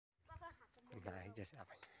Nah, just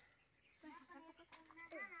apa?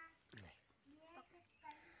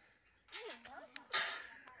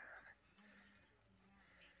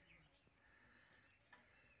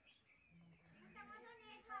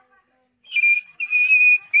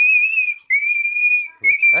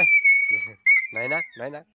 Hey, nói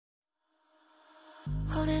nè.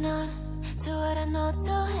 Holding on to what I know,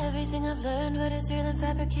 to everything I've learned, what is real and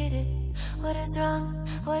fabricated. What is wrong?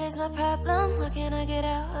 What is my problem? How can I get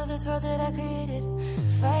out of this world that I created?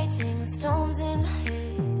 Fighting storms in my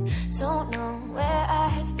head, don't know where I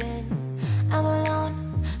have been. I'm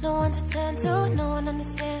alone, no one to turn to, no one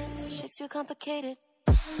understands. Shit's too complicated.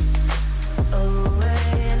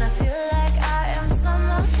 Away, and I feel like I am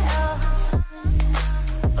someone else.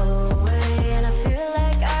 Away, and I feel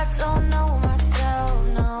like I don't know myself,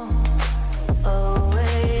 no.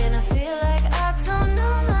 Away, and I feel like I don't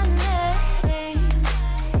know my name.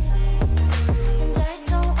 And I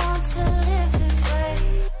don't want to live this way.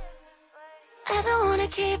 I don't wanna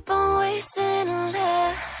keep on wasting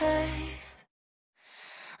life.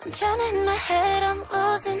 I'm drowning in my head, I'm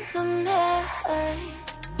losing the mind.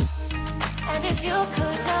 And if you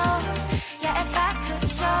could know, yeah, if I could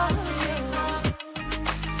show you,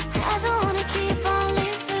 I don't wanna keep on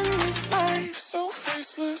living this life so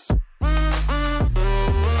faceless.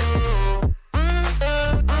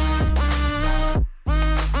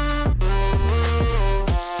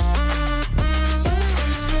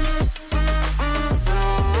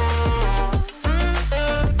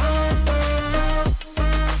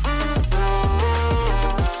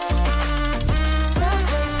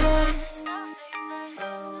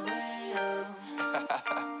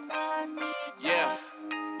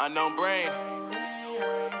 Unknown Brain,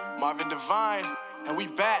 Marvin Divine, and we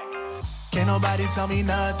back. Can't nobody tell me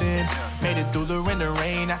nothing. Made it through the rain and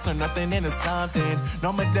rain. I turned nothing into something.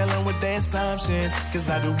 No more dealing with their assumptions. Cause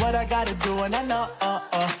I do what I gotta do and I know,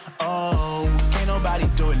 can't nobody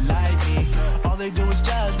do it like me. All they do is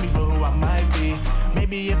judge me for who I might be.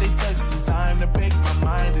 Maybe if they took some time to pick my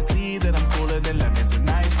mind and see that I'm cooler than lemons and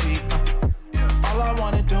iced tea. All I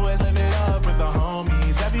wanna do is live it up with the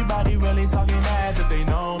homies. Everybody really talking as if they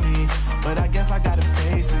know me, but I guess I gotta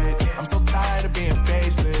face it. I'm so tired of being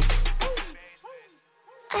faceless.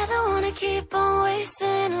 I don't wanna keep on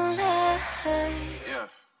wasting life.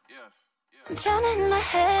 I'm drowning in my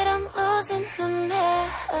head, I'm losing the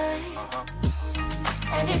mind.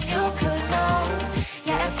 And if you could know,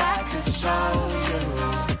 yeah, if I could show you,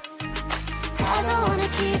 I don't wanna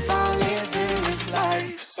keep on living this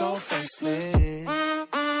life so faceless.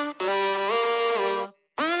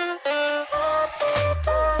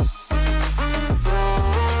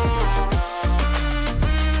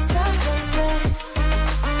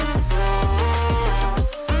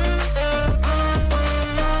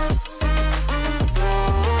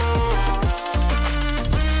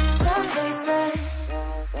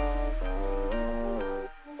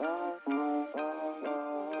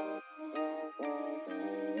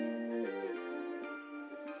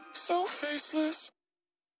 So faceless.